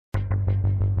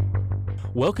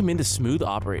Welcome into Smooth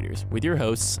Operators with your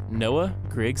hosts, Noah,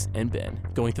 Griggs, and Ben,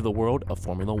 going through the world of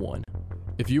Formula One.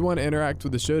 If you want to interact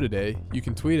with the show today, you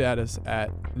can tweet at us at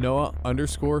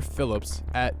Noah_Phillips,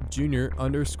 at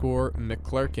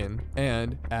Junior_McClurkin,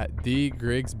 and at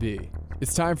TheGriggsB.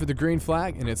 It's time for the green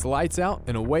flag, and it's lights out,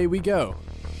 and away we go.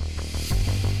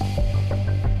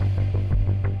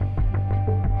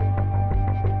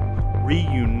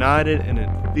 Reunited, and it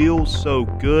feels so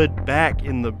good back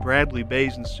in the Bradley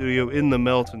Basin studio in the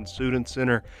Melton Student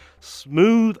Center.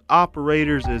 Smooth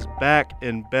Operators is back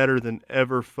and better than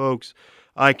ever, folks.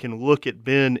 I can look at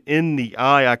Ben in the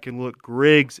eye. I can look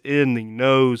Griggs in the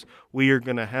nose. We are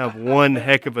going to have one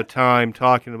heck of a time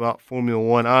talking about Formula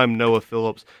One. I'm Noah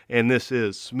Phillips, and this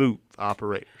is Smooth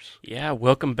Operators. Yeah,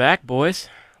 welcome back, boys.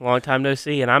 Long time no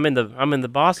see, and I'm in the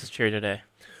boss's chair today.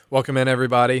 Welcome in,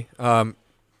 everybody.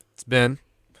 It's Ben,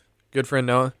 good friend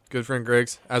Noah, good friend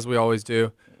Griggs, as we always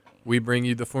do. We bring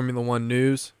you the Formula One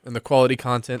news and the quality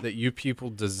content that you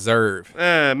people deserve.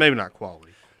 Maybe not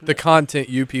quality. The content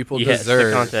you people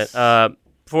deserve. Yes, the content.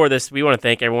 Before this, we want to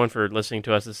thank everyone for listening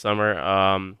to us this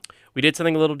summer. We did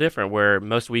something a little different where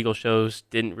most Weagle shows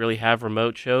didn't really have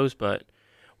remote shows, but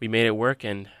we made it work,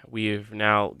 and we've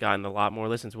now gotten a lot more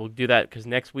listens. We'll do that because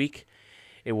next week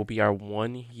it will be our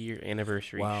 1 year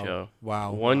anniversary show.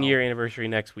 Wow. 1 year anniversary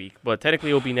next week. But technically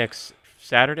it will be next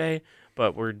Saturday,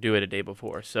 but we're due it a day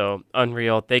before. So,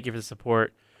 unreal. Thank you for the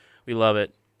support. We love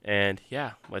it. And,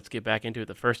 yeah, let's get back into it.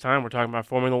 The first time we're talking about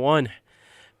Formula One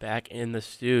back in the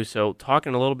stew. So,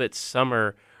 talking a little bit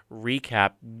summer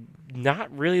recap.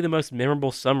 Not really the most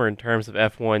memorable summer in terms of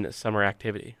F1 summer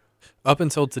activity. Up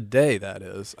until today, that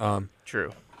is.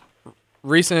 True.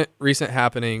 Recent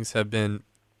happenings have been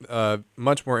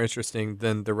much more interesting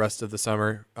than the rest of the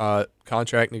summer.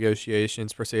 Contract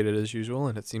negotiations proceeded as usual,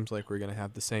 and it seems like we're going to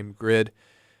have the same grid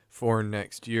for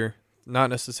next year. Not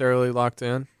necessarily locked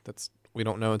in. We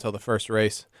don't know until the first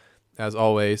race, as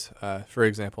always. For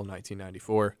example,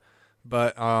 1994.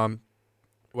 But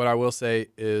what I will say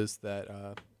is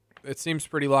that it seems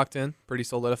pretty locked in, pretty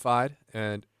solidified,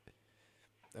 and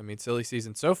I mean, silly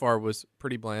season so far was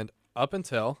pretty bland up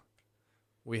until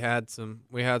we had some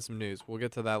news. We'll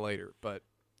get to that later. But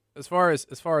as far as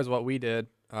what we did,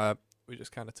 we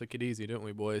just kind of took it easy, didn't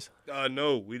we, boys?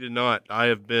 No, we did not. I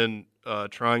have been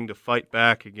trying to fight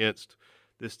back against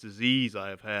this disease I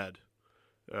have had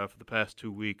for the past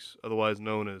 2 weeks, otherwise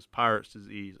known as Pirate's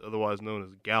disease, otherwise known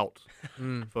as gout.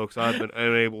 Folks, I've been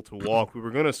unable to walk. We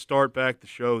were going to start back the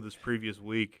show this previous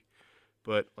week,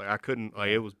 but I couldn't.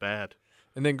 It was bad.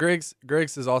 And then Griggs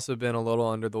has also been a little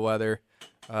under the weather.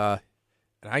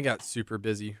 And I got super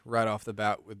busy right off the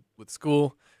bat with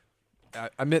school.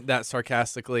 I meant that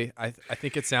sarcastically. I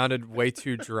think it sounded way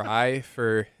too dry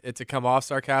for it to come off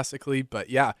sarcastically. But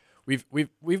yeah, we've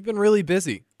been really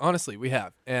busy. Honestly, we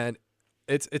have, and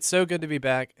it's so good to be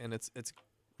back, and it's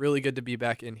really good to be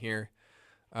back in here.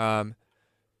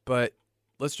 But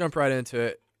let's jump right into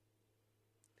it.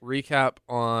 Recap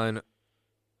on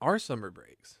our summer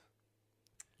breaks.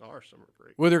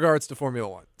 With regards to Formula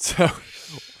One. So,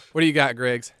 what do you got,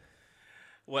 Griggs?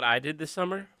 What I did this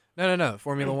summer? No,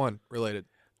 Formula One related.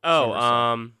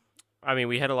 I mean,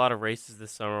 we had a lot of races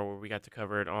this summer where we got to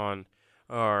cover it on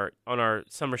our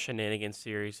summer shenanigans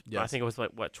series. Yes. I think it was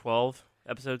 12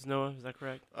 episodes, Noah? Is that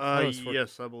correct?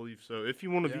 Yes, I believe so. If you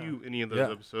want to view any of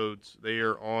those episodes, they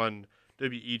are on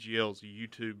WEGL's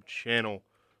YouTube channel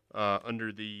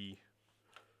under the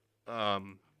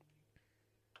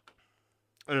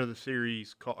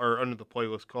series under the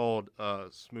playlist called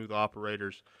Smooth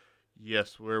Operators.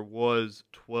 Yes, there was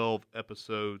 12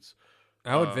 episodes.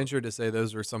 I would venture to say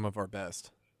those were some of our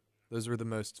best. Those were the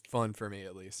most fun for me,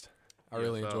 at least. I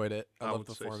really enjoyed it. I love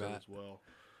the format so as well.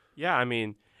 Yeah, I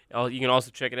mean, you can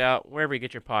also check it out wherever you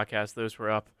get your podcasts. Those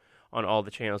were up on all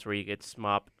the channels where you get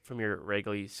SMOP from your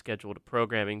regularly scheduled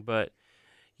programming. But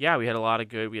yeah, we had a lot of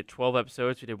good. We had 12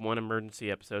 episodes. We did one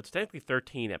emergency episode. It's technically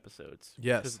 13 episodes.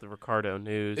 Yes. Because of the Ricardo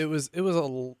news. It was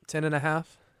a 10 and a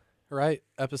half, right?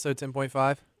 Episode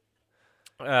 10.5.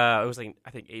 It was I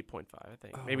think 8.5. I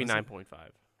think maybe 9.5.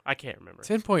 I can't remember.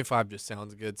 10.5 just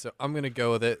sounds good, so I'm gonna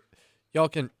go with it. Y'all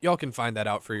can find that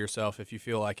out for yourself if you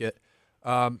feel like it.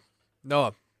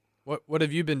 Noah, what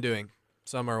have you been doing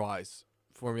summer wise,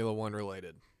 Formula One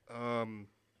related? Been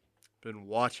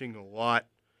watching a lot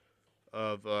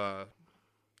of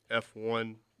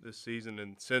F1 this season,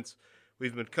 and since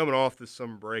we've been coming off this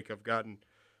summer break, I've gotten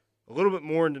a little bit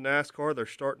more into NASCAR. They're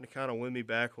starting to kind of win me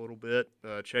back a little bit.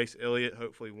 Chase Elliott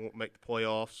hopefully won't make the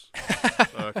playoffs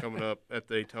coming up at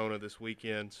Daytona this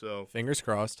weekend. So fingers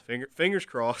crossed. Fingers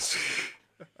crossed.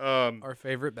 Our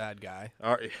favorite bad guy.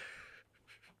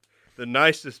 The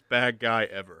nicest bad guy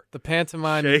ever. The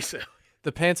pantomime Chase Elliott.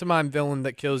 The pantomime villain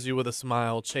that kills you with a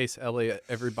smile, Chase Elliott,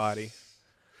 everybody.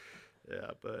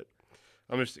 Yeah, but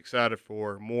I'm just excited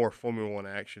for more Formula One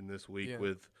action this week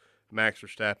with Max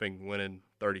Verstappen winning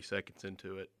 30 seconds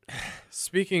into it.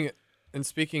 Speaking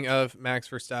of Max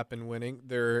Verstappen winning,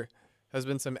 there has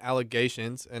been some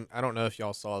allegations, and I don't know if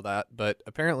y'all saw that, but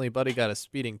apparently Buddy got a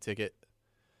speeding ticket.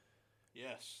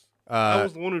 Yes. I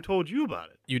was the one who told you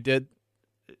about it. You did?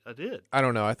 I did. I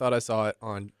don't know. I thought I saw it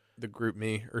on the group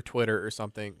me or Twitter or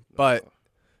something. But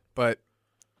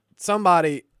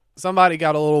somebody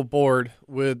got a little bored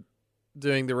with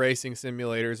doing the racing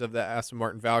simulators of the Aston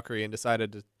Martin Valkyrie and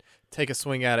decided to take a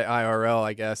swing at it IRL,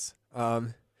 I guess.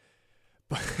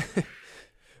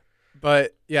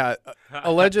 But yeah,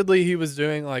 allegedly he was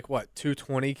doing like what,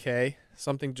 220K,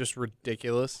 something just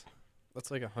ridiculous. That's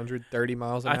like 130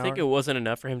 miles an hour. I think it wasn't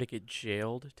enough for him to get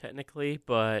jailed technically,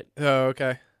 but oh,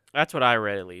 okay. That's what I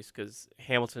read at least, because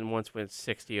Hamilton once went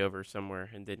 60 over somewhere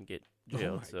and didn't get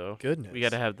jailed. So goodness, we got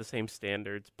to have the same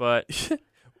standards. But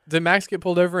did Max get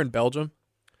pulled over in Belgium?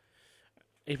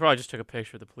 He probably just took a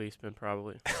picture of the policeman,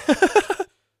 probably.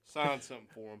 Signed something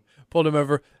for him. Pulled him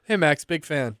over. Hey, Max, big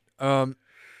fan. But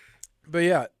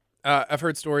yeah, I've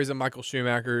heard stories of Michael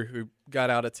Schumacher who got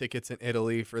out of tickets in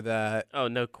Italy for that. Oh,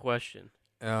 no question.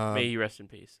 May he rest in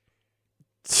peace.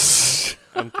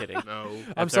 I'm kidding. No,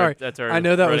 I'm sorry. That's our I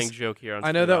know that running was, joke here on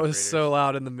I know Smooth that Operators. was so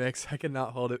loud in the mix. I could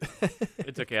not hold it.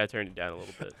 It's okay. I turned it down a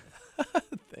little bit.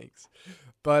 Thanks.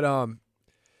 But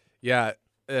yeah,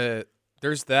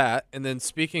 there's that. And then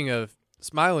speaking of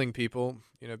smiling people,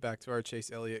 back to our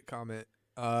Chase Elliott comment.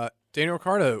 Daniel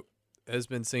Ricciardo has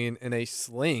been seen in a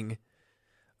sling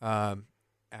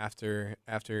after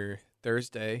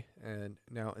Thursday and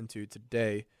now into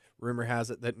today. Rumor has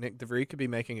it that Nick DeVries could be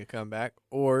making a comeback,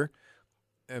 or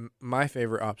my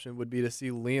favorite option would be to see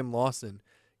Liam Lawson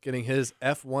getting his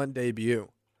F1 debut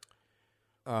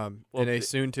in a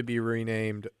soon-to-be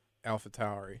renamed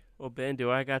AlphaTauri. Well, Ben,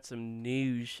 I got some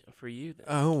news for you then.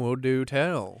 Oh, well, do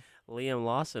tell. Liam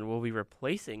Lawson will be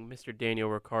replacing Mr. Daniel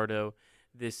Ricciardo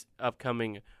this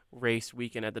upcoming race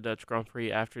weekend at the Dutch Grand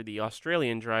Prix after the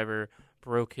Australian driver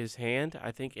broke his hand,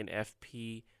 I think, in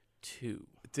FP2.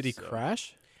 Did he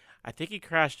crash? I think he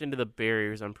crashed into the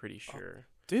barriers, I'm pretty sure.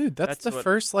 Dude, that's the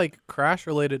first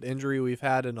crash-related injury we've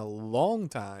had in a long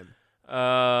time.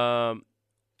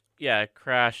 Yeah,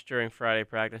 crashed during Friday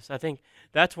practice. I think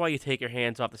that's why you take your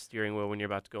hands off the steering wheel when you're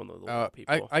about to go into the wall,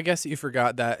 people. I guess you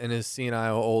forgot that in his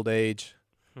senile old age.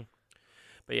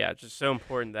 But yeah, it's just so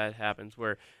important that happens.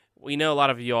 Where we know a lot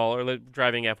of y'all are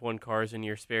driving F1 cars in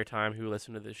your spare time who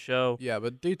listen to this show. Yeah,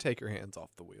 but do take your hands off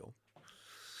the wheel.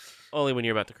 Only when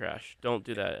you're about to crash. Don't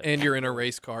do that. And you're in a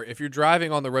race car. If you're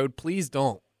driving on the road, please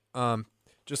don't.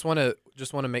 Just want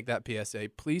to make that PSA.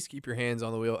 Please keep your hands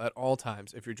on the wheel at all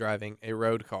times if you're driving a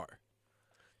road car.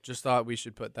 Just thought we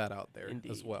should put that out there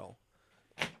as well.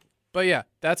 But yeah,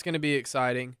 that's going to be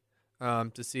exciting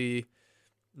to see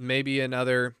maybe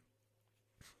another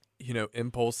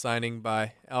impulse signing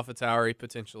by AlphaTauri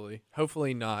potentially.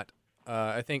 Hopefully not.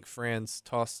 I think Franz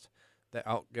tossed the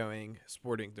outgoing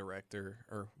sporting director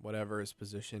or whatever his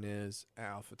position is at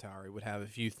AlphaTauri would have a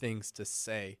few things to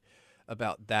say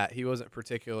about that. He wasn't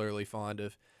particularly fond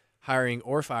of hiring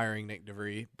or firing Nick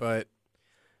DeVries, but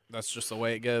that's just the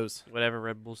way it goes. Whatever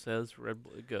Red Bull says, Red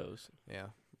Bull it goes. Yeah.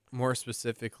 More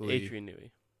specifically, Adrian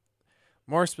Newey.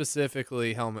 More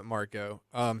specifically, Helmut Marko.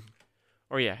 Helmut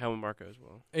Marko as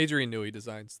well. Adrian Newey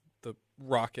designs the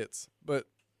rockets, but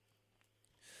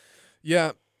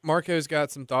yeah, Marco's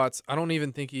got some thoughts. I don't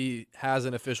even think he has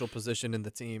an official position in the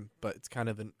team, but it's kind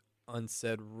of an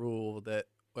unsaid rule that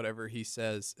whatever he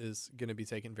says is going to be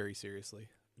taken very seriously.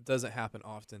 It doesn't happen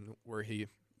often where he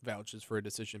vouches for a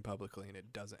decision publicly, and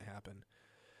it doesn't happen.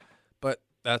 But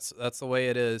that's the way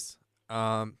it is.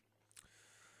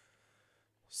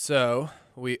 So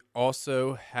we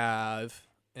also have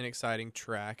an exciting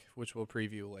track, which we'll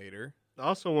preview later. I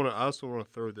also want to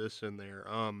throw this in there.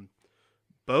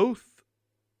 Both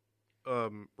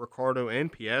Ricciardo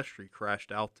and Piastri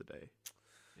crashed out today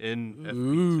in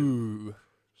FP2.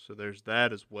 So there's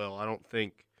that as well. I don't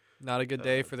think not a good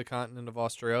day for the continent of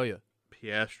Australia.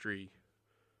 Piastri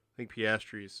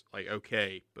is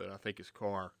okay, but I think his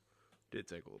car did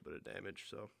take a little bit of damage.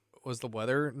 So was the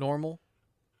weather normal?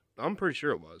 I'm pretty sure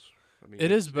it was. I mean,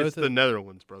 it is both. It's the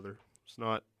Netherlands, brother. They're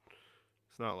not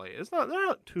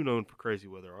too known for crazy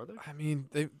weather, are they? I mean,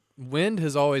 wind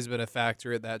has always been a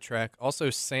factor at that track. Also,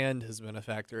 sand has been a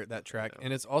factor at that track,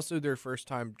 and it's also their first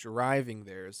time driving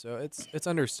there, so it's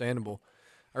understandable.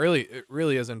 It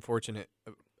really is unfortunate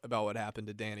about what happened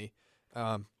to Danny,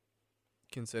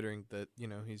 considering that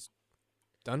he's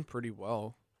done pretty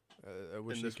well. I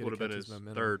wish And he this could would have have kept been his his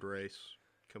momentum. third race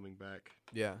coming back.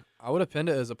 Yeah, I would have pinned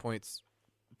it as a points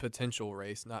potential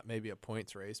race, not maybe a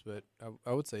points race, but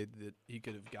I would say that he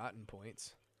could have gotten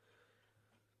points.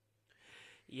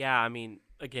 Yeah, I mean,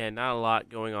 again, not a lot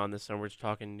going on this summer. We're just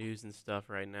talking news and stuff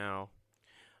right now.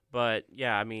 But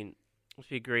yeah, I mean, it's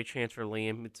be a great chance for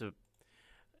Liam.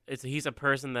 He's a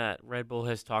person that Red Bull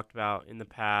has talked about in the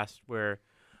past, where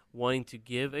wanting to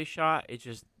give a shot.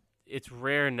 It's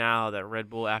rare now that Red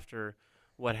Bull, after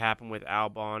what happened with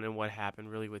Albon and what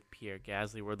happened really with Pierre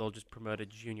Gasly, where they'll just promote a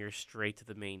junior straight to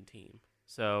the main team.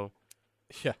 So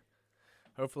Yeah.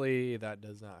 Hopefully that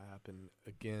does not happen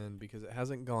again because it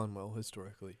hasn't gone well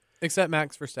historically. Except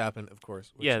Max Verstappen, of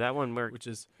course. yeah, that one which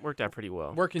is worked out pretty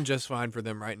well. working just fine for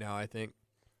them right now, I think.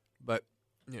 But,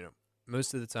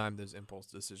 most of the time those impulse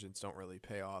decisions don't really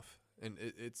pay off. And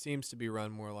it seems to be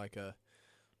run more like a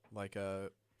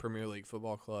Premier League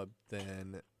football club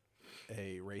than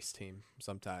a race team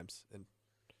sometimes. And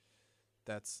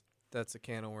that's a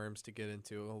can of worms to get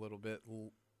into a little bit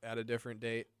at a different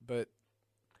date. But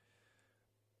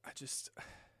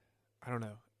I don't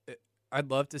know. I'd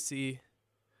love to see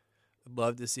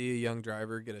a young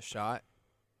driver get a shot,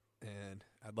 and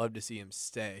I'd love to see him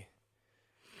stay.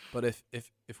 But if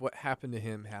what happened to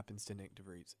him happens to Nick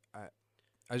DeVries,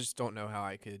 I just don't know how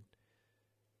I could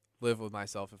live with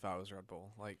myself if I was Red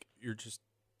Bull. Like, you're just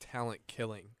talent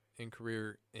killing and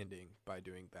career ending by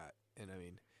doing that. And I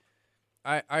mean,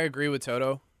 I agree with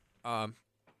Toto,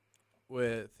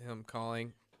 with him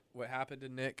calling what happened to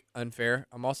Nick unfair.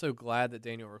 I'm also glad that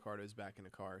Daniel Ricciardo is back in the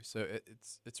car. So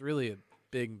it's really a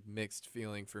big mixed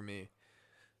feeling for me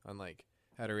on like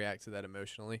how to react to that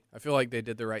emotionally. I feel like they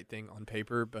did the right thing on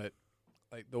paper, but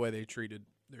like the way they treated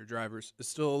their drivers is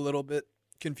still a little bit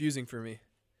confusing for me.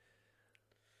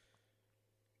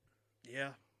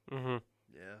 Yeah. Mm-hmm.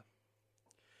 Yeah.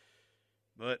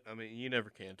 But, I mean, you never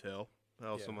can tell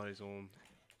how Yeah. somebody's going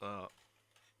to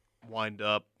wind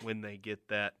up when they get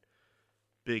that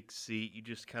big seat. You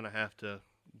just kind of have to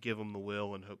give them the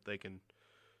will and hope they can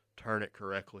turn it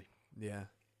correctly. Yeah.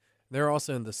 They're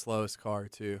also in the slowest car,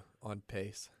 too, on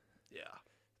pace. Yeah.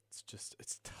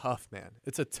 It's tough, man.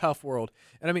 It's a tough world.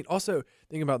 And I mean, also,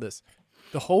 think about this.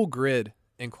 The whole grid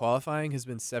in qualifying has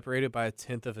been separated by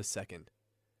 1/10 of a second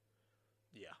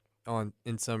Yeah.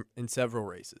 in several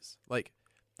races. Like,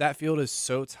 that field is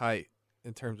so tight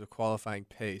in terms of qualifying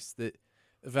pace that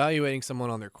evaluating someone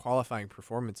on their qualifying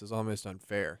performance is almost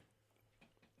unfair.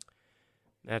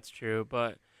 That's true,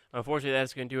 but unfortunately,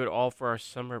 that's going to do it all for our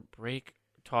summer break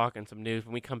talk and some news.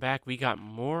 When we come back, we got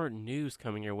more news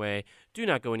coming your way. Do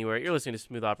not go anywhere. You're listening to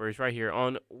Smooth Operators right here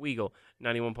on Weagle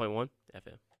 91.1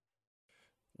 FM.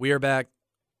 We are back.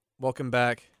 Welcome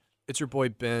back. It's your boy,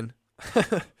 Ben.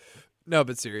 No,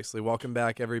 but seriously, welcome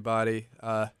back, everybody.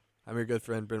 I'm your good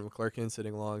friend, Brent McClurkin,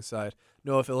 sitting alongside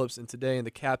Noah Phillips, and today in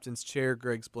the captain's chair,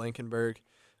 Greg Blankenberg.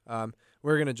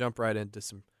 We're going to jump right into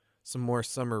some more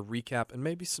summer recap and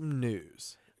maybe some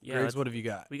news. Yeah, Griggs, what have you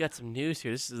got? We got some news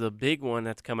here. This is a big one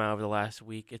that's come out over the last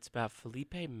week. It's about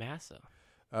Felipe Massa.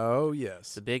 Oh,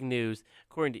 yes. The big news,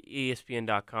 according to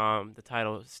ESPN.com, the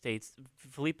title states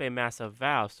Felipe Massa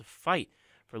vows to fight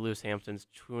for Lewis Hamilton's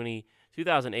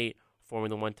 2008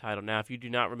 Formula One title. Now, if you do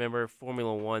not remember,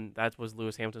 Formula One, that was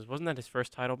Lewis Hamilton's. Wasn't that his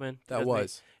first title, Ben? That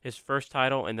was. His first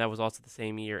title, and that was also the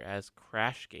same year as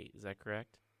Crashgate. Is that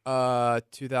correct?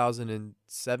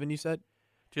 2007, you said?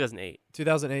 2008.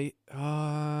 2008?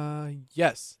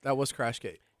 Yes, that was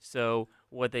Crashgate. So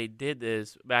what they did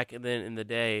is, back then in the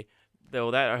day,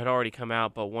 though that had already come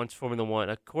out, but once Formula One,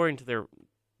 according to their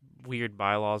weird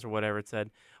bylaws or whatever it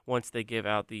said, once they give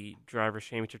out the Driver's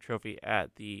Championship trophy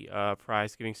at the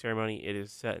prize-giving ceremony, it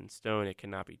is set in stone. It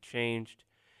cannot be changed.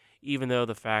 Even though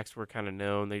the facts were kind of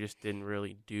known, they just didn't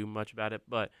really do much about it.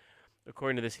 But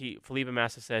according to this, Felipe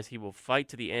Massa says he will fight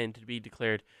to the end to be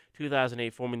declared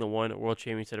 2008 Formula One World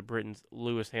Champion instead of Britain's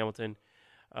Lewis Hamilton.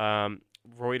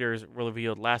 Reuters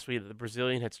revealed last week that the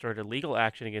Brazilian had started legal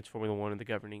action against Formula One and the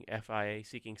governing FIA,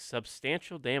 seeking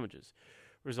substantial damages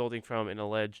resulting from an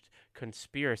alleged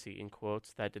conspiracy, in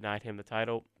quotes, that denied him the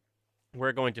title.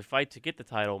 We're going to fight to get the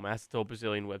title, Massa told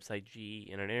Brazilian website GE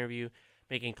in an interview,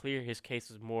 making clear his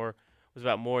case was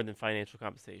about more than financial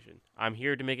compensation. I'm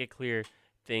here to make it clear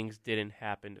things didn't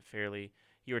happen fairly.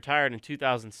 He retired in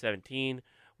 2017,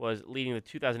 was leading the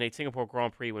 2008 Singapore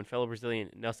Grand Prix when fellow Brazilian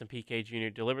Nelson Piquet Jr.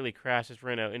 deliberately crashed his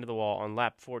Renault into the wall on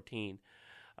lap 14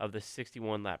 of the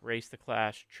 61-lap race. The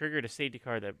clash triggered a safety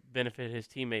car that benefited his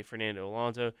teammate Fernando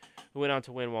Alonso, who went on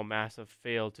to win while Massa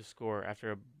failed to score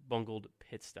after a bungled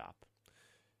pit stop.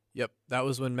 Yep, that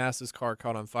was when Massa's car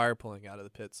caught on fire pulling out of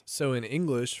the pits. So in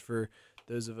English, for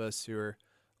those of us who are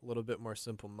a little bit more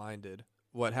simple-minded.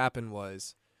 What happened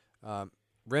was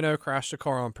Renault crashed a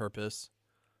car on purpose.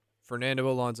 Fernando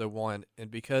Alonso won,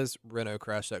 and because Renault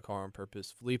crashed that car on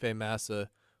purpose, Felipe Massa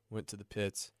went to the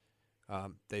pits.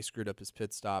 They screwed up his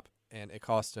pit stop, and it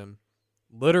cost him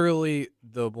literally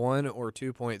the 1 or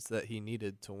 2 points that he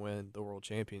needed to win the world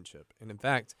championship. And in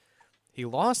fact, he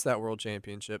lost that world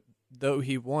championship, though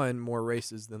he won more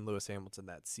races than Lewis Hamilton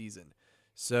that season.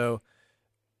 So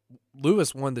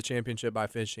Lewis won the championship by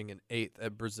finishing in 8th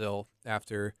at Brazil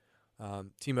after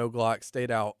Timo Glock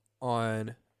stayed out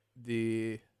on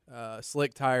the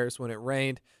slick tires when it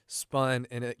rained, spun,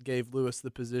 and it gave Lewis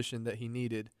the position that he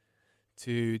needed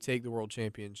to take the world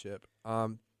championship.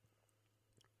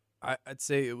 I'd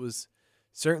say it was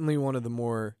certainly one of the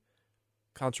more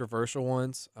controversial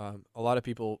ones. A lot of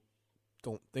people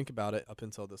don't think about it up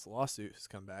until this lawsuit has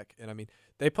come back. And, I mean,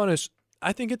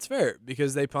 I think it's fair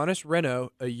because they punished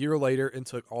Renault a year later and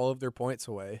took all of their points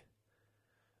away,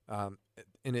 and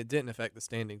it didn't affect the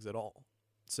standings at all.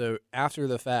 So after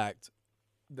the fact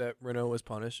that Renault was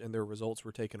punished and their results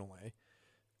were taken away,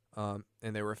 and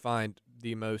they were fined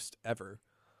the most ever,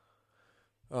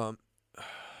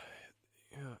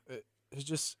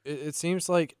 it seems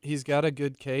like he's got a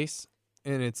good case,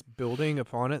 and it's building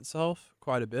upon itself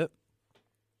quite a bit.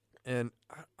 And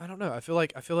I don't know. I feel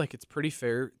like it's pretty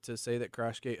fair to say that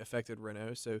Crashgate affected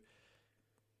Renault. So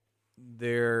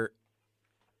their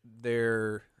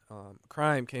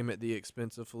crime came at the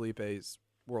expense of Felipe's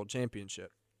world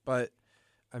championship. But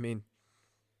I mean,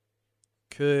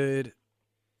 could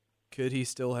he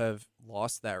still have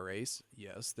lost that race?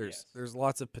 Yes. There's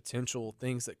lots of potential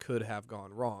things that could have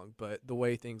gone wrong. But the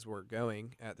way things were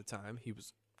going at the time, he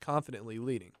was confidently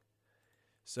leading.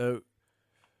 So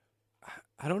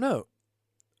I don't know.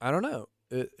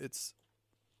 It's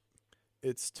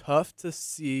tough to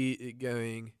see it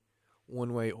going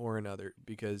one way or another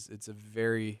because it's a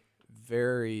very,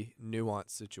 very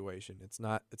nuanced situation. It's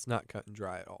not cut and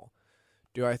dry at all.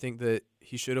 Do I think that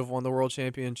he should have won the world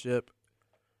championship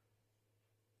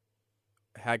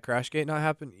had Crashgate not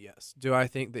happened? Yes. Do I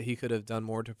think that he could have done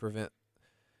more to prevent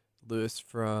Lewis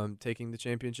from taking the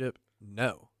championship?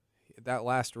 No. That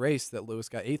last race that Lewis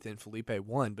got 8th in, Felipe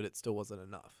won, but it still wasn't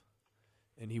enough.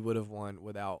 And he would have won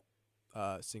without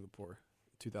Singapore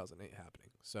 2008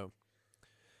 happening. So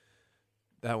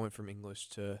that went from English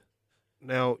to...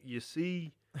 Now, you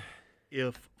see,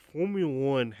 if Formula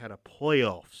One had a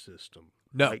playoff system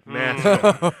like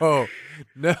NASCAR,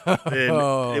 no, then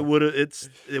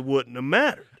it wouldn't have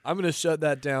mattered. I'm going to shut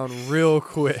that down real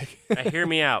quick. Now, hear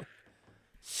me out.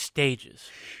 Stages.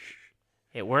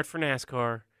 It worked for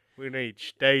NASCAR. We need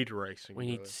stage racing. We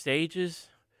need stages.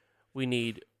 We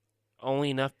need only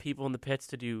enough people in the pits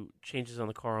to do changes on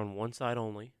the car on one side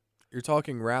only. You're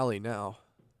talking rally now.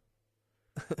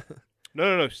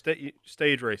 No.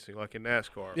 Stage racing, like in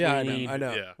NASCAR. Yeah, I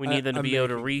know. Yeah. We need them to be able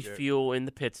to refuel in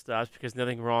the pit stops because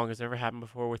nothing wrong has ever happened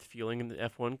before with fueling in the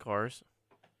F1 cars.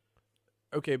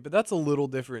 Okay, but that's a little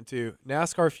different too.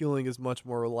 NASCAR fueling is much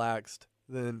more relaxed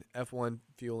than F1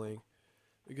 fueling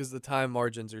because the time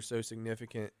margins are so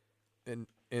significant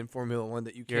in Formula One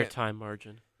that you can't. Your time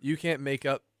margin. You can't make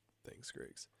up. Thanks,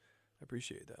 Griggs. I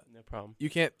appreciate that. No problem. You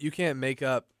can't make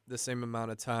up the same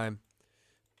amount of time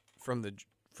from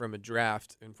a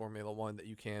draft in Formula One that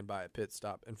you can by a pit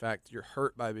stop. In fact, you're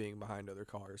hurt by being behind other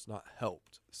cars, not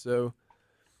helped. So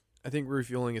I think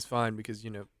refueling is fine because,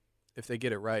 if they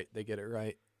get it right, they get it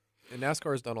right. And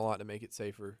NASCAR has done a lot to make it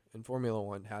safer. And Formula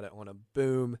One had it on a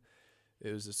boom.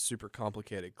 It was a super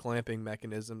complicated clamping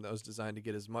mechanism that was designed to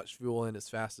get as much fuel in as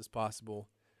fast as possible.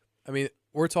 I mean,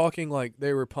 we're talking like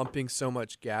they were pumping so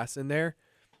much gas in there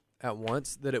at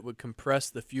once that it would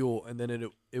compress the fuel and then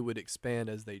it would expand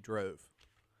as they drove.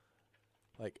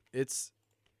 Like it's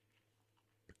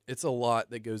a lot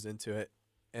that goes into it,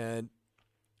 and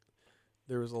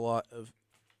there was a lot of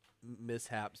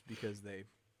mishaps because they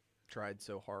tried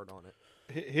so hard on it.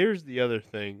 Here's the other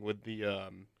thing with the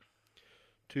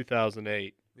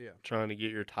 2008, trying to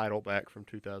get your title back from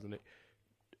 2008.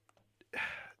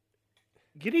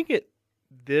 Getting it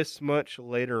this much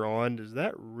later on, does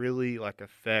that really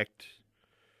affect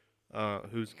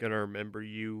who's going to remember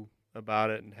you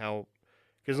about it and how?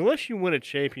 Because unless you win a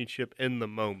championship in the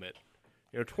moment,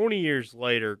 20 years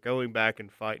later, going back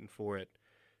and fighting for it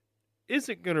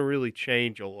isn't going to really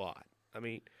change a lot. I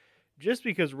mean, just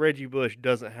because Reggie Bush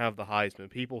doesn't have the Heisman,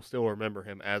 people still remember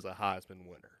him as a Heisman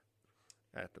winner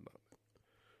at the moment.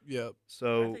 Yep.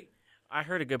 So I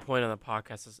heard a good point on the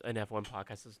podcast, an F1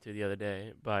 podcast I listened to the other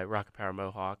day by Rocket Power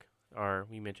Mohawk, or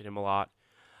we mentioned him a lot.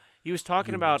 He was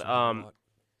talking about,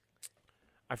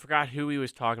 I forgot who he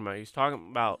was talking about. He was talking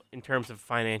about in terms of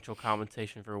financial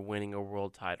compensation for winning a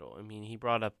world title. I mean, he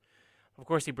brought up, of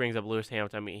course, he brings up Lewis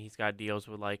Hamilton. I mean, he's got deals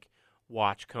with like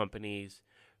watch companies,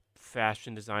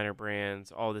 fashion designer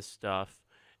brands, all this stuff.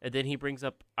 And then he brings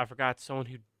up, I forgot, someone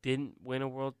who didn't win a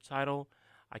world title.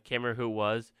 I can't remember who it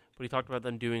was, but he talked about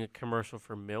them doing a commercial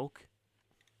for milk.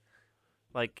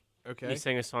 Like, Okay. he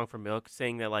sang a song for milk,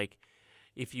 saying that, like,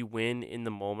 if you win in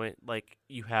the moment, like,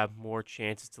 you have more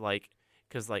chances to, like,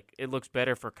 because, like, it looks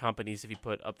better for companies if you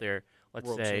put up there, let's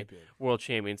World say, champion. world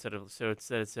champion, instead it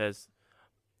says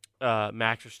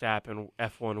Max Verstappen,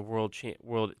 F1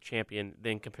 world champion,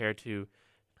 then compared to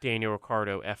Daniel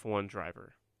Ricciardo, F1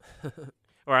 driver.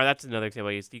 Or that's another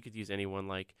example. You could use anyone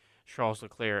like Charles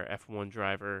Leclerc, F1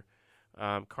 driver,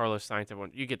 Carlos Sainz,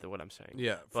 F1. You get what I'm saying.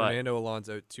 Yeah, But- Fernando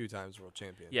Alonso, 2 times world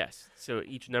champion. Yes. So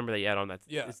each number that you add on that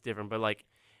Yeah. is different. But like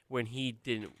when he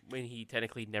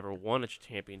technically never won a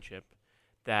championship,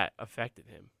 that affected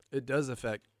him. It does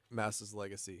affect Massa's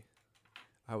legacy,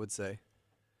 I would say.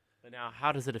 But now,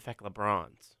 how does it affect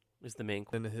LeBron's? Is the main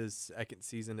question. In his second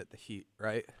season at the Heat,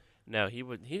 right? No, he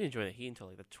didn't join the Heat until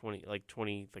like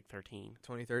 2013.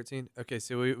 2013. Okay,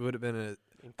 so he would have been In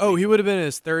he would have been in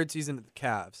his third season at the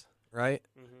Cavs, right?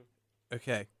 Mhm.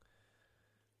 Okay.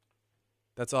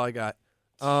 That's all I got.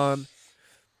 But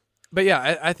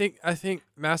yeah, I think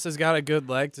Massa's got a good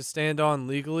leg to stand on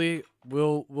legally.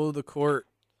 Will the court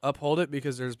uphold it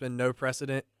because there's been no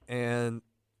precedent and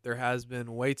there has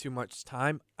been way too much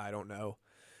time? I don't know.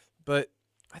 But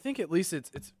I think at least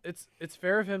it's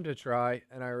fair of him to try,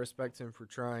 and I respect him for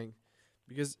trying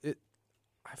because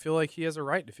I feel like he has a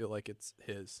right to feel like it's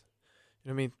his. You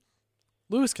know what I mean?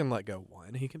 Lewis can let go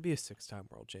one. He can be a 6-time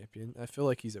world champion. I feel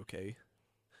like he's okay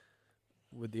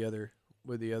with the other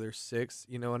 6.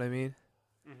 You know what I mean?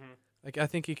 Mhm. Like I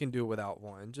think he can do it without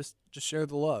one. Just share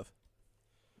the love.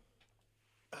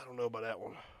 I don't know about that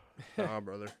one. Nah,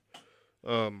 brother.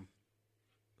 I mean,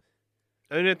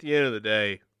 at the end of the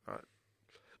day,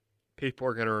 people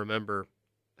are going to remember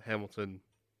Hamilton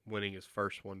winning his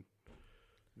first one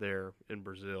there in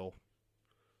Brazil.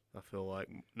 I feel like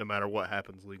no matter what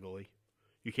happens legally,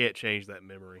 you can't change that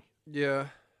memory. Yeah,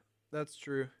 that's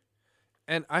true.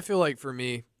 And I feel like for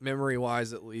me,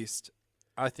 memory-wise at least,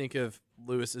 I think of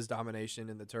Lewis's domination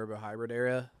in the turbo hybrid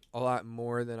era a lot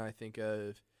more than I think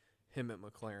of him at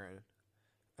McLaren.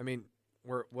 I mean,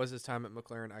 was his time at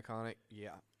McLaren iconic?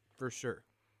 Yeah, for sure.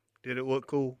 Did it look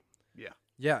cool? Yeah,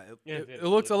 Yeah, it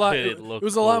looked a lot. did It, it look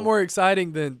was a lot cool? more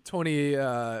exciting than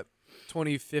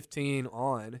 2015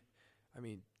 on. I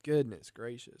mean, goodness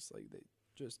gracious, like they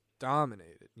just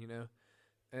dominated, you know.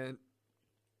 And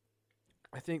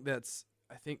I think that's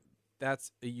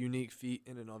a unique feat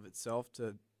in and of itself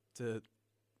to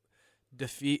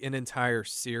defeat an entire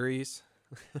series,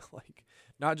 like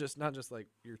not just like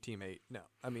your teammate. No,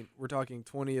 I mean we're talking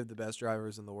 20 of the best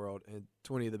drivers in the world and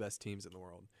 20 of the best teams in the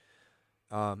world.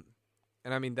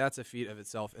 And I mean that's a feat of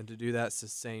itself, and to do that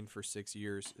sustained for 6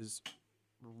 years is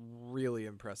really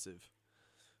impressive.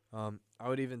 I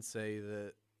would even say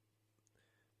that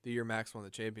the year Max won the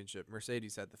championship,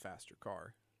 Mercedes had the faster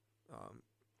car.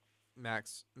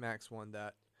 Max won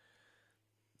that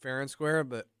fair and square,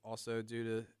 but also due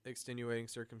to extenuating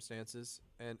circumstances.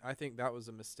 And I think that was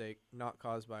a mistake, not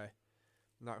caused by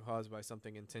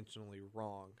something intentionally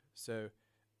wrong. So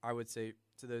I would say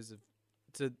to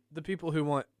the people who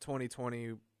want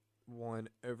 2021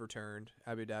 overturned,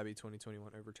 Abu Dhabi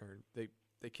 2021 overturned, they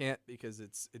can't because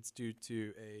it's due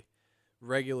to a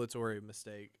regulatory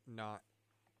mistake, not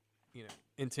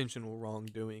intentional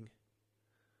wrongdoing.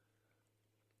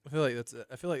 I feel like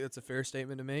that's a fair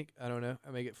statement to make. I don't know.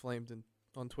 I may get flamed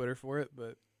on Twitter for it,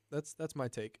 but that's my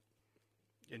take.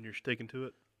 And you're sticking to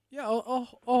it? Yeah, I'll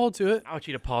hold to it. I want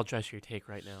you to apologize for your take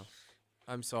right now.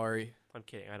 I'm sorry I'm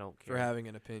kidding. I don't care. for having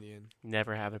an opinion.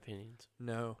 Never have opinions.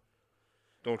 No.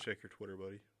 Don't check your Twitter,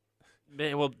 buddy.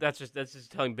 Ben, well, that's just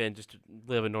telling Ben just to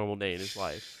live a normal day in his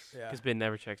life. Yeah. Because Ben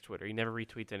never checks Twitter. He never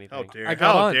retweets anything. How dare, I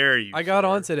got how on. dare you? I got sir.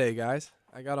 on today, guys.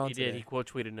 I got on He today. did. He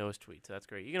quote tweeted Noah's tweet, so that's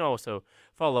great. You can also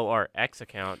follow our X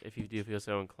account if you do feel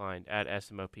so inclined at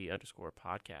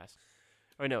SMOP_podcast.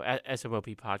 Or no, at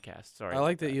SMOP podcast. Sorry. I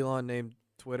like that Elon named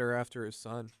Twitter after his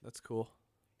son. That's cool.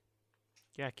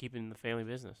 Yeah, keeping the family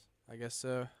business. I guess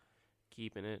so.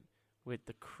 Keeping it with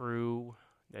the crew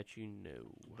that you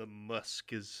know. The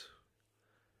Musks.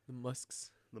 The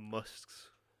Musks. The Musks.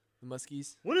 The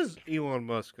Muskies. When is Elon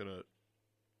Musk gonna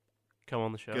Come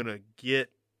on the show. get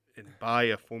and buy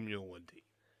a Formula One team?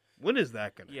 When is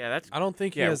that gonna? Yeah, that's I don't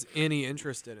think he Yeah. has any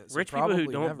interest in it. So rich people probably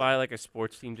who don't never. buy like a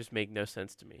sports team just make no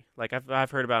sense to me. Like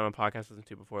I've heard about it on podcasts I listened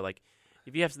to before. Like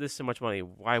if you have this so much money,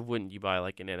 why wouldn't you buy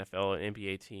like an NFL, an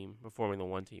NBA team, a Formula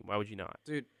One team? Why would you not?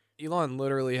 Dude, Elon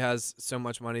literally has so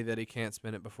much money that he can't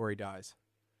spend it before he dies.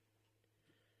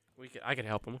 I could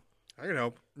help him. I can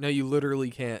help. No, you literally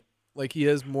can't. Like, he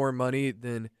has more money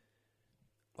than,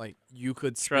 like, you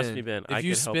could spend. Trust me, Ben. If I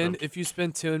you could help him. If you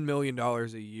spend $10 million a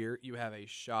year, you have a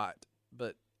shot.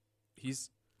 But he's,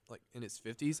 like, in his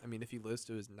 50s. I mean, if he lives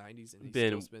to his 90s and he Ben,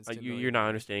 still spends $10 million. you're not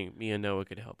understanding. Me and Noah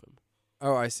could help him.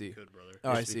 Oh, I see. Good, brother.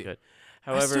 Oh, I Yes, we see. could.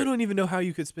 I However, still don't even know how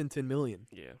you could spend $10 million.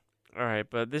 yeah. All right,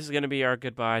 but this is gonna be our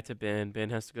goodbye to Ben. Ben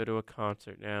has to go to a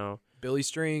concert now. Billy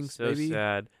Strings, So baby.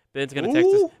 sad. Ben's gonna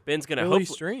text us. Ooh, Ben's gonna Billy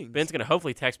Strings. Ben's gonna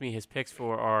hopefully text me his picks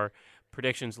for our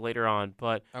predictions later on.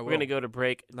 But I we're gonna will. go to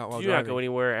break. Not while Do not driving. go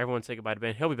anywhere. Everyone say goodbye to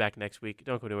Ben. He'll be back next week.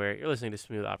 Don't go anywhere. You're listening to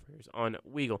Smooth Operators on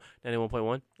Weagle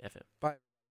 91.1 FM. Bye.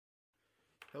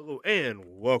 hello, and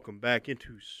welcome back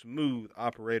into Smooth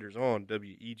Operators on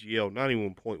WEGL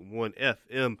 91.1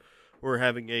 FM. We're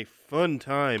having a fun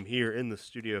time here in the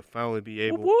studio, finally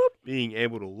being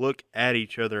able to look at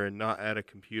each other and not at a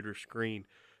computer screen.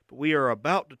 But we are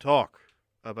about to talk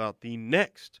about the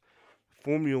next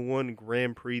Formula One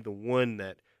Grand Prix, the one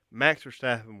that Max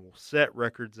Verstappen will set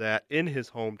records at in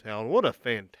his hometown. What a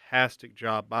fantastic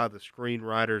job by the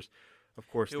screenwriters. Of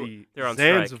course, They're on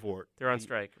Zandvoort. They're on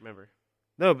strike. Remember?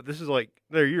 No, but this is like,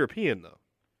 they're European, though,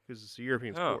 because it's a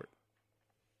European Oh. sport.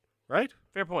 Right?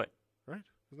 Fair point. Right?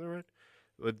 Is that right?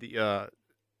 With the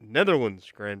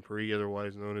Netherlands Grand Prix,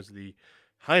 otherwise known as the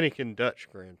Heineken Dutch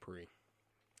Grand Prix.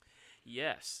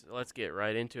 Yes, let's get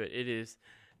right into it. It is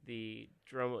the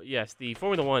the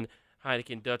Formula One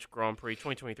Heineken Dutch Grand Prix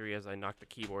 2023. As I knock the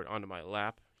keyboard onto my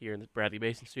lap here in the Bradley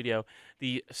Basin studio,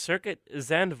 the Circuit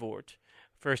Zandvoort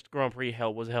first Grand Prix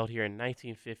was held here in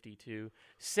 1952.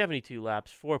 72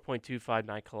 laps,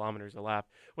 4.259 kilometers a lap,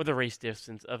 with a race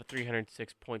distance of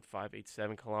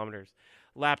 306.587 kilometers.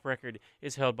 Lap record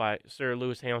is held by Sir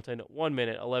Lewis Hamilton, 1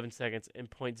 minute, 11 seconds,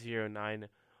 and .091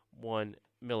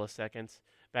 milliseconds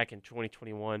back in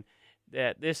 2021.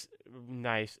 This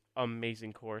nice,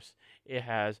 amazing course, it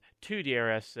has 2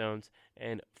 DRS zones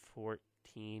and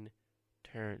 14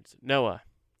 turns. Noah,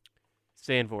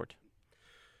 Zandvoort.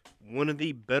 One of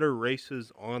the better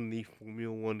races on the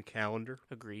Formula One calendar.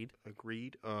 Agreed.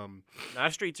 Not Not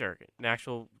a street circuit, an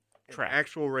actual track.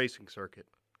 Actual racing circuit.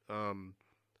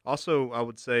 Also, I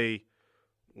would say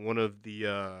one of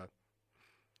the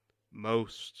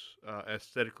most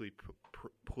aesthetically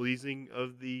pleasing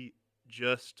of the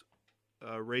just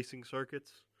racing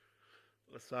circuits.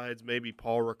 Besides maybe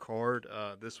Paul Ricard,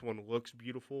 this one looks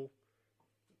beautiful.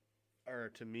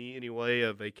 Or to me, anyway,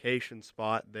 a vacation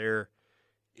spot there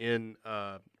in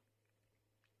the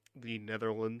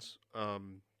Netherlands.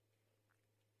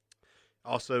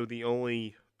 Also, the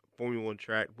only Formula One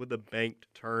track with a banked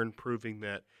turn, proving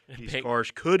that these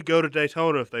cars could go to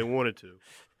Daytona if they wanted to.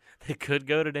 They could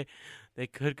go to Daytona.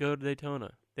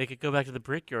 They could go back to the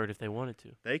Brickyard if they wanted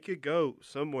to. They could go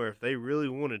somewhere if they really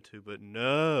wanted to, but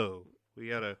no, we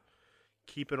gotta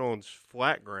keep it on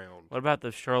flat ground. What about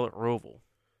the Charlotte Roval?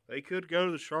 They could go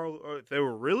to the Charlotte. If they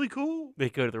were really cool, They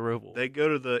go to the Roval. they go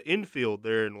to the infield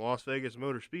there in Las Vegas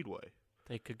Motor Speedway.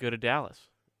 They could go to Dallas.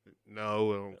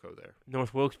 No, they don't go there.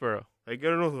 North Wilkesboro. They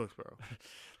go to North Wilkesboro.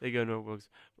 They go to North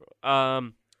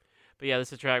Wilkesboro. But yeah, this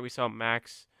is a track we saw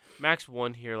Max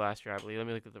won here last year, I believe. Let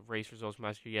me look at the race results from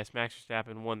last year. Yes, Max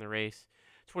Verstappen won the race.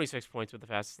 26 points with the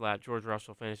fastest lap. George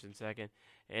Russell finished in second.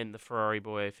 And the Ferrari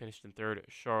boy finished in third,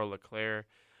 Charles Leclerc.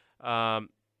 So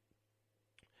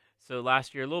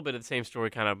last year, a little bit of the same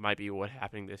story kind of might be what's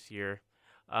happening this year.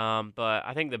 But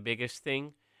I think the biggest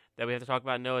thing that we have to talk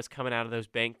about, Noah, is coming out of those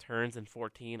bank turns in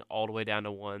 14 all the way down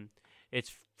to 1.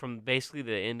 It's from basically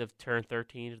the end of turn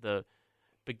 13 to the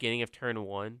beginning of turn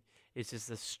 1. It's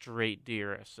just a straight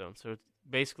DRS zone. So it's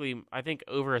basically, I think,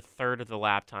 over a third of the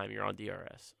lap time you're on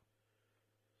DRS.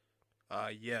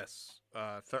 Yes.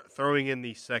 Throwing in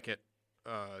the second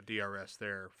DRS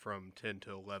there from 10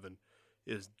 to 11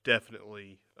 is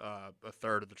definitely a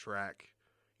third of the track.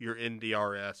 You're in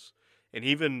DRS. And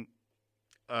even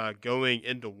going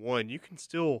into 1, you can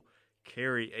still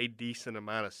carry a decent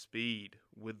amount of speed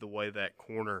with the way that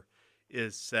corner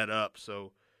is set up.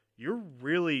 So you're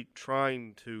really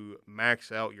trying to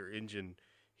max out your engine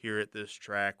here at this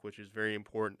track, which is very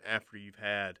important after you've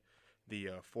had the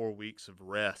 4 weeks of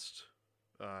rest,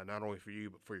 not only for you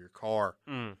but for your car.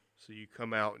 So you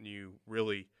come out and you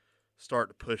really start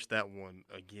to push that one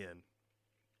again,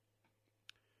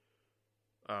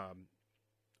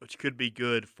 which could be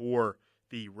good for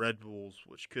the Red Bulls,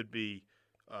 which could be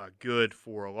good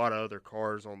for a lot of other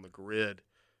cars on the grid,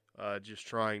 just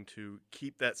trying to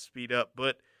keep that speed up.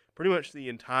 But pretty much the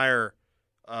entire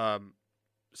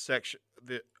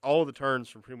all of the turns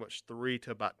from pretty much 3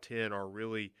 to about 10 are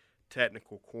really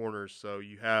technical corners, so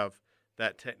you have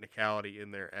that technicality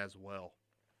in there as well.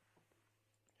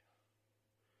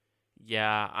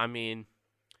 Yeah, I mean,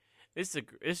 this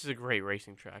is a great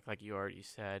racing track, like you already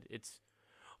said. It's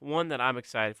one that I'm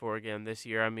excited for again this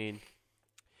year. I mean,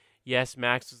 yes,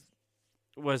 Max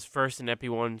was first in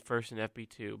FP1, first in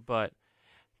FP2, but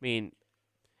I mean,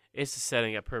 it's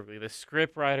setting up perfectly. The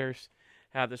script writers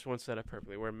have this one set up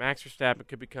perfectly, where Max Verstappen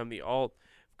could become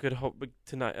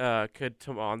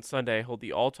on Sunday hold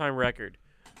the all-time record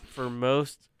for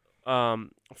most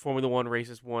Formula One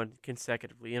races won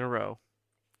consecutively in a row.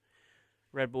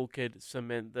 Red Bull could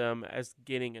cement them as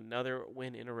getting another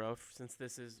win in a row since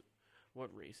this is, what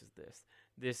race is this?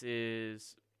 This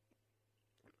is,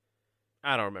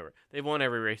 I don't remember. They've won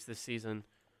every race this season.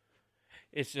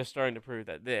 It's just starting to prove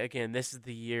that, again, this is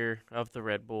the year of the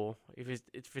Red Bull. If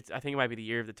it's, I think it might be the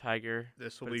year of the Tiger.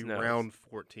 This will be round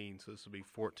 14, so this will be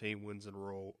 14 wins in a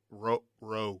row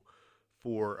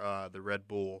for the Red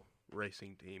Bull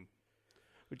racing team.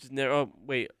 Which is no,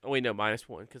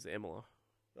 -1 because of Imola.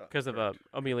 Because of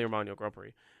Emilia Romagna Grand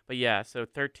Prix. But yeah, so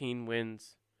 13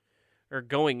 wins, or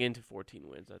going into 14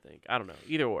 wins, I think. I don't know,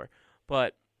 either or.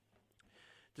 But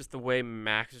just the way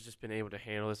Max has just been able to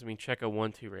handle this. I mean, Checo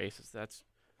won 2 races.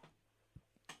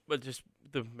 But just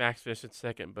the Max finished in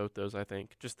second in both those, I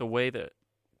think. Just the way that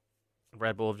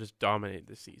Red Bull have just dominated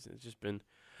this season. It's just been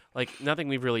like nothing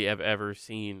we've really ever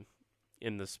seen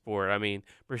in the sport. I mean,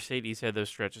 Mercedes had those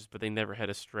stretches, but they never had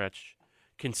a stretch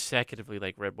consecutively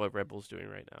like what Red Bull's doing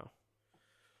right now.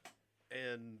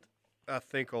 And I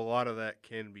think a lot of that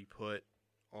can be put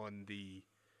on the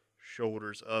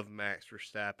shoulders of Max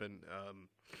Verstappen.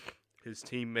 His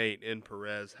teammate in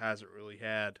Perez hasn't really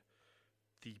had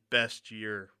the best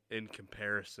year in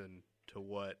comparison to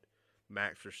what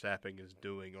Max Verstappen is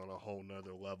doing on a whole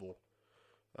nother level.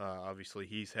 Obviously,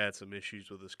 he's had some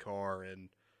issues with his car and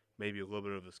maybe a little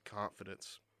bit of his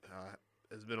confidence.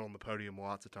 Has been on the podium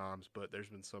lots of times, but there's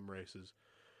been some races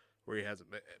where he hasn't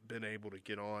been able to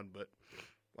get on. But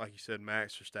like you said,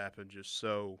 Max Verstappen just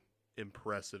so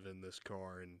impressive in this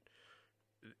car, and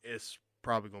it's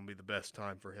probably going to be the best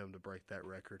time for him to break that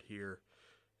record here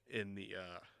in the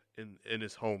in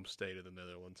his home state of the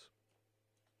Netherlands.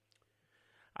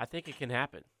 I think it can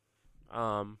happen.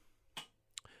 I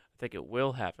think it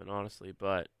will happen, honestly,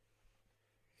 but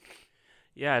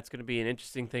yeah, it's going to be an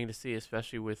interesting thing to see,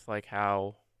 especially with like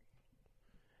how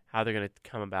they're going to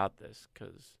come about this.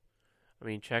 Because, I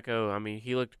mean, Checo, I mean,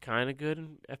 he looked kind of good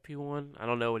in FP1. I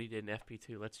don't know what he did in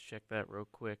FP2. Let's check that real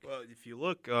quick. Well, if you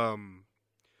look,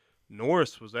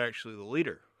 Norris was actually the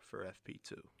leader for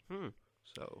FP2.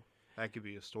 So that could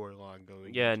be a storyline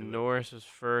going. Yeah, Norris was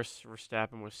first.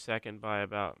 Verstappen was second by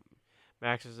about.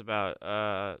 Max is about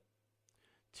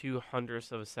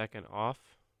 0.02 of a second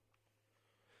off.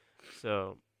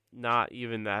 So not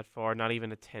even that far, not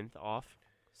even a 10th off.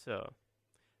 So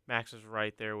Max was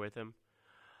right there with him.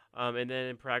 And then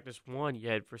in practice 1, you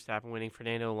had Verstappen winning,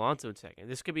 Fernando Alonso in second.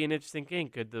 This could be an interesting thing.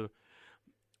 Could the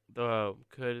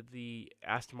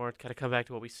Aston Martin kind of come back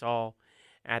to what we saw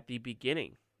at the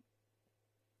beginning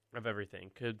of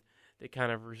everything? Could they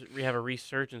kind of have a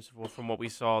resurgence from what we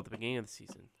saw at the beginning of the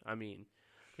season? I mean,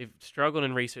 they've struggled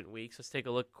in recent weeks. Let's take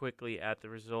a look quickly at the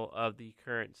result of the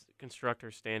current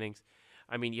constructor standings.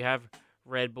 I mean, you have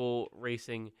Red Bull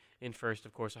Racing in first,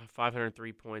 of course,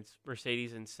 503 points.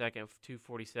 Mercedes in second,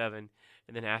 247.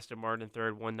 And then Aston Martin in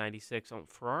third, 196.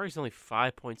 Ferrari's only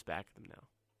 5 points back of them now.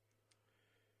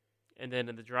 And then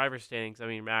in the driver's standings, I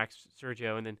mean, Max,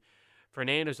 Sergio, and then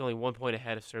Fernando's only 1 point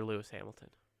ahead of Sir Lewis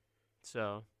Hamilton.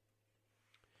 So,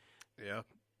 yeah,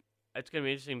 it's going to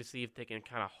be interesting to see if they can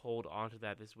kind of hold on to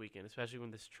that this weekend, especially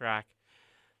when this track,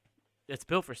 it's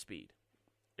built for speed.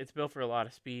 It's built for a lot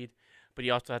of speed, but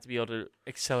you also have to be able to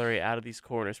accelerate out of these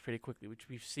corners pretty quickly, which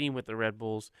we've seen with the Red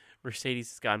Bulls.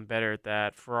 Mercedes has gotten better at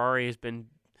that. Ferrari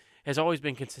has always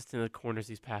been consistent in the corners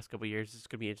these past couple of years. It's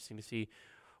going to be interesting to see.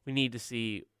 We need to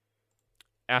see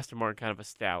Aston Martin kind of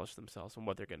establish themselves and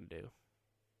what they're going to do.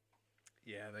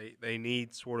 Yeah, they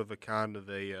need sort of a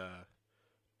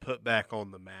put back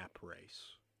on the map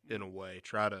race in a way.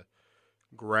 Try to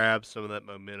grab some of that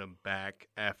momentum back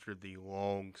after the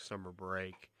long summer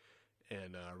break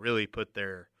and really put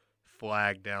their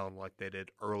flag down like they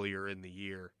did earlier in the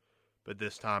year. But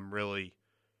this time really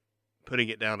putting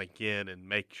it down again and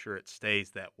make sure it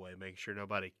stays that way. Make sure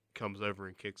nobody comes over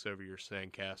and kicks over your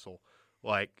sandcastle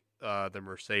like the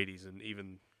Mercedes and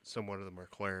even somewhat of the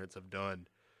McLarens have done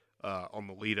on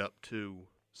the lead up to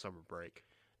summer break.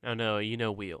 No, you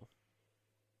know Wheel.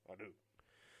 I do.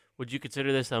 Would you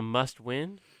consider this a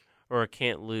must-win, or a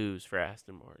can't lose for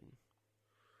Aston Martin?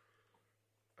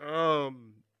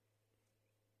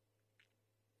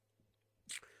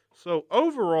 So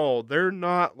overall, they're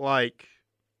not like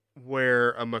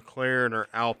where a McLaren or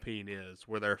Alpine is,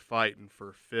 where they're fighting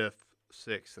for 5th,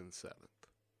 6th, and 7th.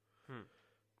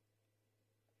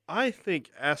 I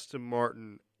think Aston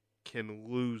Martin can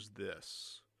lose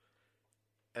this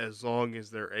as long as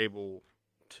they're able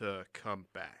to come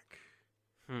back.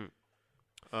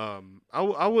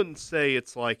 I wouldn't say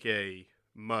it's like a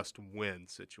must-win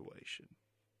situation.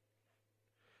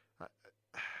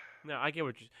 No, I get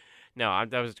what you. No,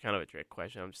 that was kind of a trick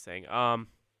question. I'm just saying.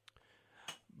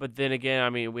 But then again, I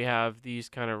mean, we have these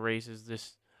kind of races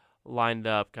this lined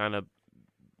up, kind of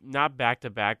not back to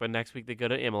back, but next week they go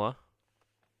to Imola,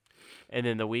 and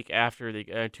then the week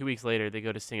after, 2 weeks later, they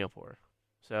go to Singapore.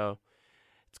 So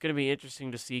it's going to be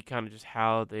interesting to see kind of just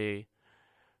how they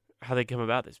come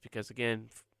about this, because again,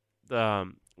 they're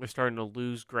starting to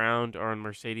lose ground on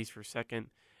Mercedes for second,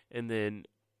 and then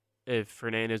if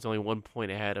Fernando's only 1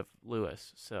 point ahead of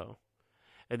Lewis, so.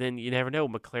 And then you never know,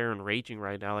 McLaren raging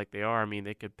right now like they are. I mean,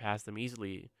 they could pass them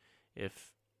easily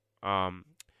if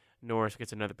Norris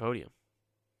gets another podium.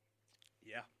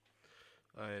 Yeah.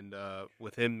 And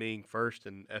with him being first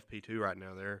in FP2 right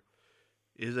now, there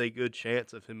is a good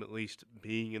chance of him at least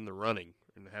being in the running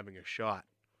and having a shot.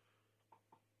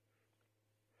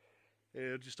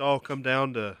 It'll just all come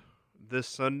down to this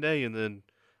Sunday, and then,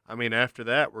 I mean, after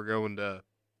that, we're going to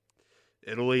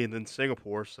Italy and then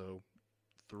Singapore, so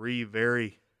 3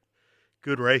 very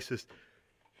good races.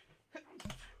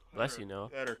 Bless you, Noah.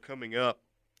 That are coming up.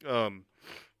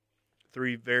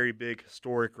 3 very big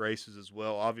historic races as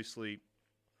well. Obviously,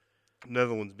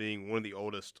 Netherlands being one of the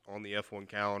oldest on the F1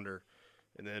 calendar,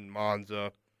 and then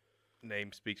Monza,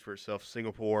 name speaks for itself.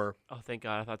 Singapore. Oh, thank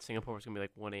God. I thought Singapore was going to be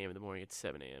like 1 a.m. in the morning. It's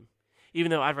 7 a.m. Even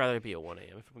though I'd rather it be at 1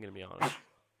 a.m., if I'm going to be honest.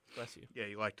 Bless you. Yeah,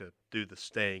 you like to do the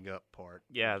staying up part.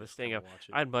 Yeah, the staying up.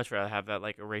 I'd much rather have that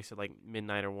like a race at like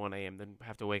midnight or 1 a.m. than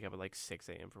have to wake up at like 6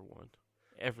 a.m. for one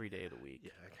every day of the week.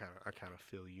 Yeah, I kind of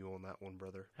feel you on that one,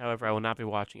 brother. However, I will not be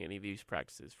watching any of these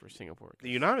practices for Singapore. The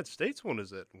United States one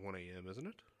is at 1 a.m., isn't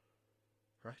it?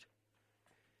 Right?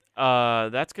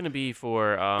 That's going to be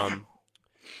for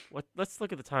what? Let's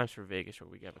look at the times for Vegas real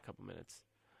quick. We have a couple minutes.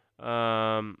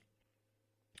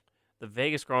 The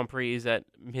Vegas Grand Prix is at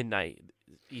midnight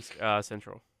East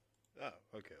Central. Oh,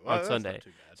 okay. Well, on Sunday. Not too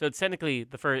bad. So it's technically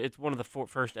the first. It's one of the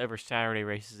first ever Saturday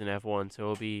races in F1. So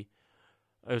it'll be.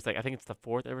 It was like, I think it's the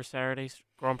 4th ever Saturday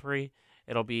Grand Prix.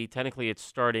 It'll be technically it's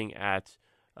starting at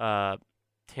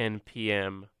 10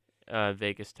 p.m.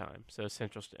 Vegas time, so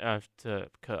Central to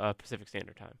Pacific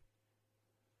Standard Time.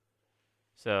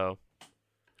 So.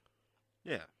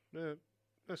 Yeah.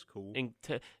 That's cool. And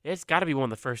it's got to be one of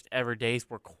the first ever days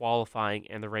where qualifying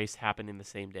and the race happen in the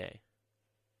same day.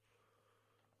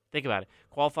 Think about it.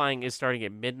 Qualifying is starting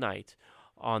at midnight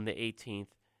on the 18th,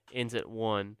 ends at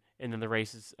 1, and then the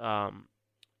race is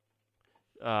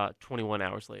 21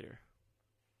 hours later.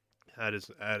 That is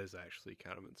actually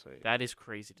kind of insane. That is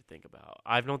crazy to think about.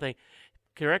 I don't think.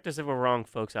 Correct us if we're wrong,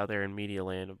 folks out there in media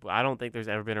land. But I don't think there's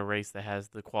ever been a race that has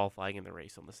the qualifying and the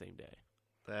race on the same day.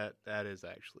 That is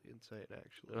actually insane.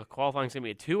 Actually, qualifying is gonna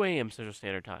be at 2 a.m. Central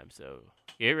Standard Time. So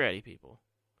get ready, people.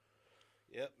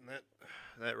 Yep, and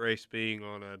that race being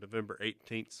on November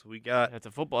 18th, so we got. That's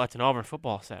an Auburn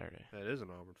football Saturday. That is an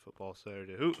Auburn football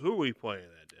Saturday. Who are we playing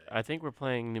that day? I think we're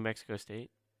playing New Mexico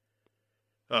State.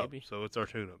 Oh, maybe. So it's our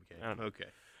tune-up game. I don't know. Okay.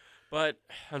 But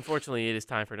unfortunately, it is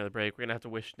time for another break. We're gonna have to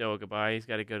wish Noah goodbye. He's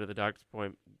got to go to the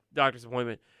doctor's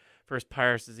appointment for his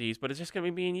Pirates disease. But it's just gonna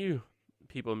be me and you,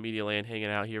 people in media land, hanging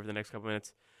out here for the next couple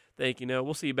minutes. Thank you, Noah.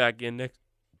 We'll see you back again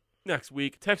next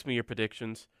week. Text me your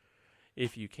predictions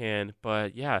if you can.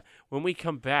 But yeah, when we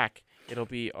come back, it'll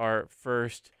be our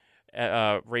first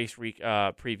race week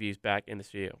previews back in the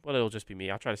studio. Well, it'll just be me.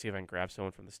 I'll try to see if I can grab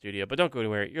someone from the studio. But don't go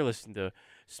anywhere. You're listening to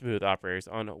Smooth Operators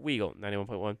on Weagle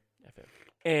 91.1 FM.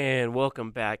 And welcome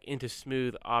back into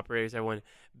Smooth Operators, everyone.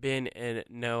 Ben and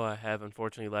Noah have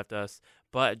unfortunately left us,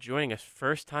 but joining us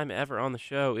first time ever on the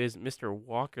show is Mr.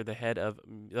 Walker, the head of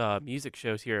music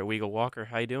shows here at Weagle. Walker,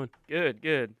 how you doing?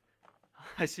 Good.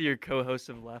 I see your co-hosts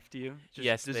have left you. Just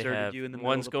yes, they have. You in the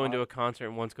one's middle going of the to a concert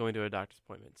and one's going to a doctor's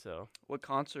appointment. So, what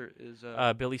concert is?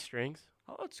 Billy Strings.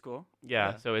 Oh, that's cool.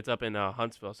 Yeah, so it's up in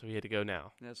Huntsville, so we had to go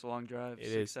now. Yeah, it's a long drive. It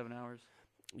is 7 hours.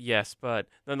 Yes, but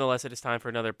nonetheless, it is time for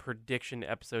another prediction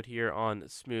episode here on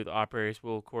Smooth Operators.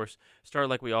 We'll, of course, start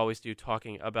like we always do,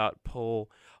 talking about pole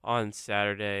on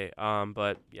Saturday.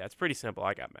 But, yeah, it's pretty simple.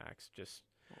 I got Max. Just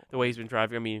the way he's been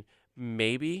driving. I mean,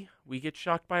 maybe we get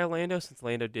shocked by Lando, since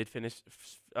Lando did finish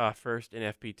first in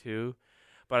FP2.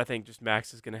 But I think just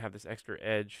Max is going to have this extra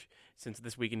edge since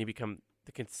this weekend he become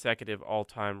the consecutive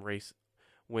all-time race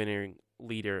winning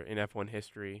leader in F1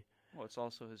 history. Well, it's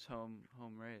also his home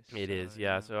race. It so, is,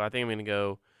 yeah. yeah. So I think I'm going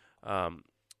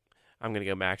to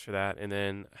go Max for that, and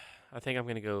then I think I'm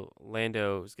going to go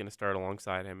Lando is going to start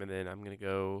alongside him, and then I'm going to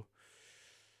go.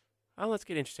 Oh, let's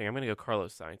get interesting. I'm going to go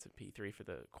Carlos Sainz in P3 for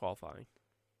the qualifying.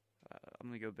 I'm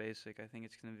going to go basic. I think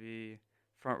it's going to be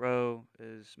front row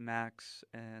is Max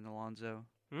and Alonso.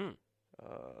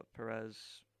 Perez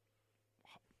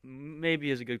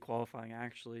maybe is a good qualifying,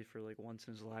 actually, for like once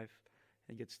in his life.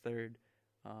 He gets third.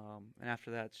 And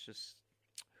after that, it's just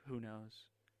who knows.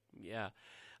 Yeah.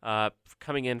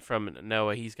 Coming in from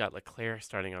Noah, he's got Leclerc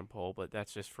starting on pole, but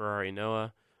that's just Ferrari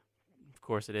Noah. Of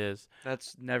course it is.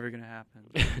 That's never going to happen.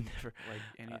 Never. Like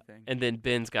anything. And then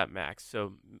Ben's got Max,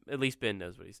 so at least Ben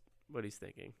knows what he's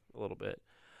thinking a little bit.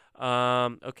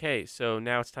 Okay, so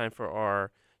now it's time for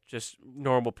our just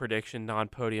normal prediction,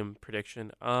 non-podium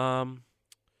prediction.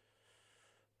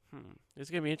 It's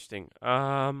gonna be interesting.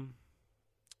 What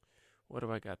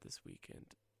do I got this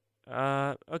weekend?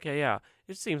 Okay, yeah,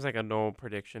 it seems like a normal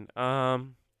prediction. Yeah,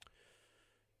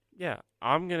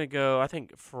 I'm gonna go. I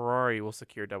think Ferrari will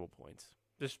secure double points.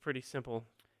 Just pretty simple,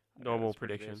 normal That's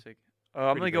pretty prediction. basic.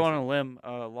 I'm going to go on basic. a limb.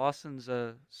 Lawson's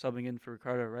subbing in for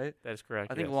Ricardo, right? That is correct.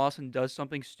 I think yes. Lawson does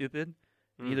something stupid.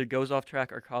 and Mm. either goes off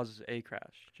track or causes a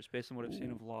crash. Just based on what I've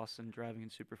seen Ooh. of Lawson driving in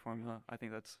Super Formula, I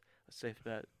think that's a safe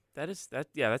bet.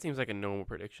 That seems like a normal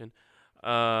prediction.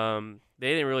 They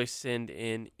didn't really send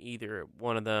in either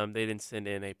one of them. They didn't send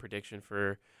in a prediction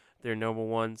for their normal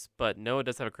ones, but Noah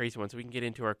does have a crazy one, so we can get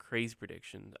into our crazy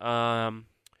prediction.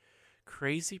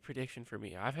 Crazy prediction for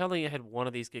me. I've only had one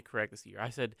of these get correct this year. I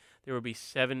said there would be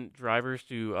 7 drivers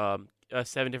to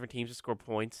 7 different teams to score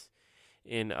points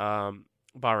in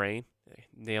Bahrain.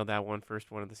 Nailed that one,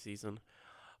 first one of the season.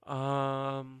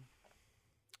 I'm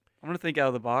gonna think out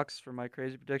of the box for my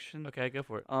crazy prediction. Okay, go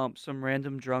for it. Some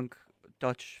random drunk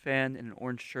Dutch fan in an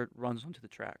orange shirt runs onto the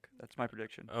track. That's my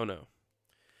prediction. Oh no.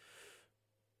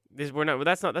 We're not.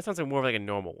 That sounds like more of like a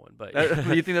normal one, but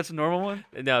You think that's a normal one?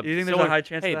 no. You think there's a high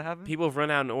chance of that happening? People have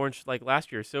run out in orange like last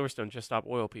year. Silverstone just stopped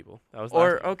oil people. That was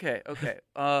Or last year. okay.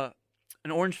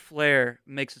 An orange flare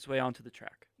makes its way onto the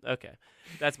track. Okay,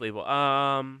 that's believable.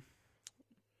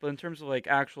 But in terms of like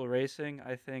actual racing,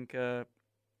 I think who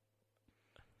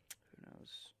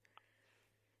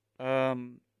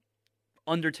knows?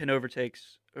 Under 10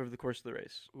 overtakes over the course of the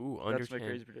race. Ooh, under That's 10. my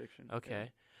crazy prediction.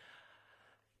 Okay.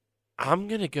 I'm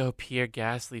gonna go Pierre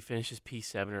Gasly finishes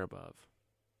P7 or above.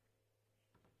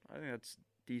 I think that's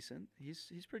decent.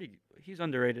 He's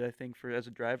underrated, I think, for as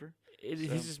a driver. He's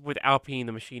So- just with Alpine,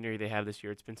 the machinery they have this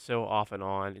year. It's been so off and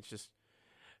on. It's just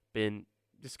been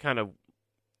kind of.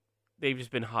 They've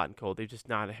just been hot and cold. They've just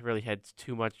not really had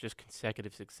too much just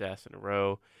consecutive success in a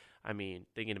row. I mean,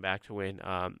 thinking back to when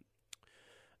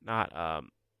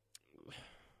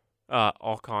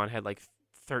Ocon had like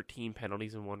 13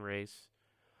 penalties in one race.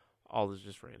 All this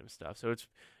just random stuff. So it's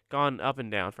gone up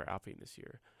and down for Alpine this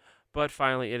year. But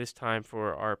finally, it is time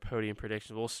for our podium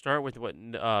predictions. We'll start with what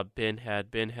Ben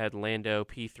had. Ben had Lando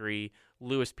P3,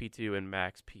 Lewis P2, and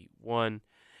Max P1.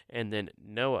 And then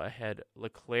Noah had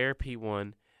Leclerc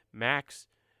P1, Max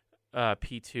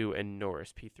P2, and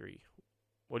Norris P3.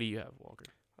 What do you have, Walker?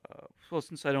 Well,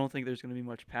 since I don't think there's going to be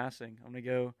much passing, I'm going to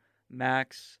go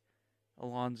Max,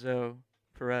 Alonso,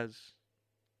 Perez.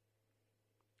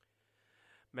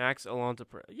 Max Alonso.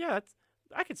 Yeah,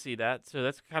 I could see that. So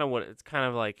that's kind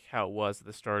of like how it was at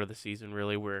the start of the season,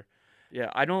 really, where. Yeah,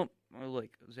 I don't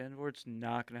like Zandvoort's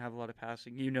not going to have a lot of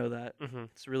passing. You know that. Mm-hmm.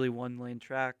 It's really one lane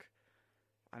track.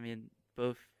 I mean,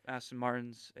 both Aston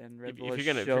Martins and Red Bull. If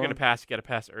you're gonna pass, you got to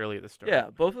pass early at the start. Yeah,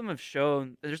 both of them have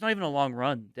shown. There's not even a long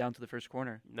run down to the first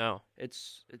corner. No.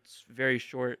 It's very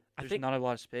short. I There's think- not a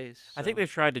lot of space. I think so-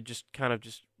 they've tried to just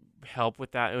help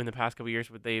with that in the past couple of years,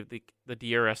 but the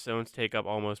DRS zones take up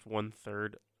almost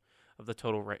 1/3 of the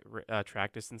total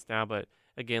track distance now. But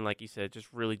again, like you said,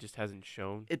 it just hasn't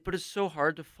shown. But it's so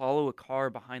hard to follow a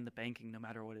car behind the banking, no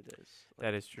matter what it is.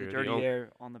 That is true. The dirty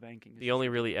air on the banking. Is The just only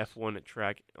really ridiculous. F1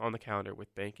 track on the calendar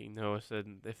with banking. Noah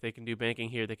said if they can do banking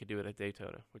here, they could do it at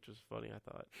Daytona, which was funny, I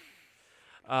thought.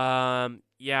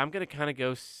 Yeah, I'm going to kind of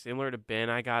go similar to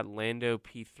Ben. I got Lando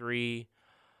P3.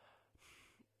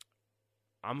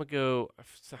 I'm going to go,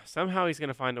 somehow he's going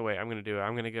to find a way. I'm going to do it.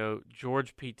 I'm going to go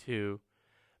George P2,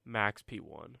 Max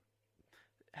P1.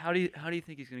 How do you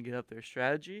think he's going to get up there?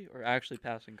 Strategy or actually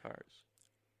passing cars?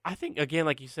 I think, again,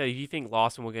 like you said, if you think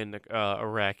Lawson will get in a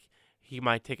wreck, he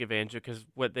might take advantage of because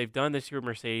what they've done this year with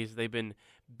Mercedes, they've been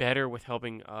better with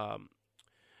helping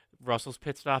Russell's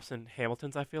pit stops than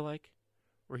Hamilton's, I feel like.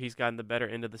 where he's gotten the better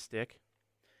end of the stick?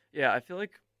 Yeah, I feel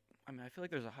like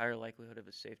there's a higher likelihood of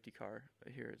a safety car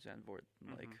here at Zandvoort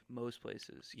than like most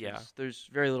places. Yeah. There's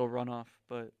very little runoff,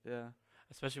 but yeah.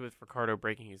 Especially with Ricardo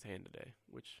breaking his hand today,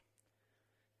 which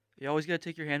you always got to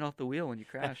take your hand off the wheel when you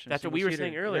crash. That's what we were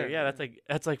saying earlier. Yeah,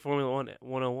 that's like Formula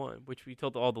 101, which we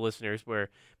told all the listeners, where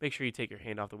make sure you take your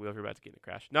hand off the wheel if you're about to get in a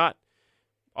crash. Not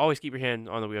always keep your hand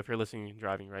on the wheel if you're listening and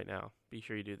driving right now. Be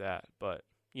sure you do that, but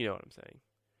you know what I'm saying.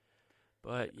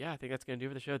 But, yeah, I think that's going to do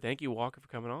it for the show. Thank you, Walker, for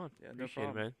coming on. Yeah, Appreciate no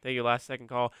it, problem. man. Thank you, last second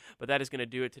call. But that is going to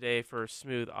do it today for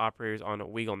Smooth Operators on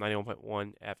Weagle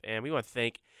 91.1 FM. We want to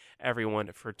thank everyone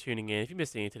for tuning in. If you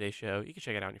missed any of today's show, you can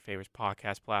check it out on your favorite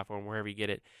podcast platform, wherever you get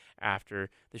it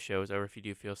after the show is over, if you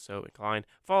do feel so inclined.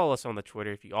 Follow us on the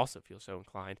Twitter if you also feel so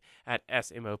inclined at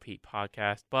SMOP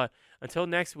Podcast. But until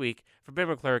next week, for Ben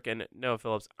McClurk and Noah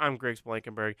Phillips, I'm Griggs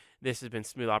Blankenberg. This has been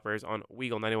Smooth Operators on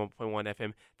Weagle 91.1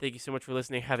 FM. Thank you so much for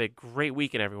listening. Have a great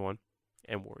weekend, everyone.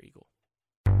 And War Eagle.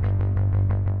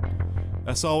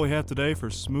 That's all we have today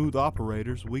for Smooth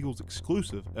Operators, Weagle's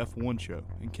exclusive F1 show.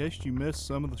 In case you missed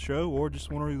some of the show or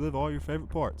just want to relive all your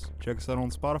favorite parts, check us out on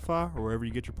Spotify or wherever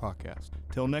you get your podcast.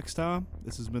 Till next time,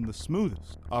 this has been the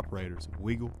smoothest operators of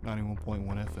Weagle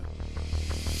 91.1 FM.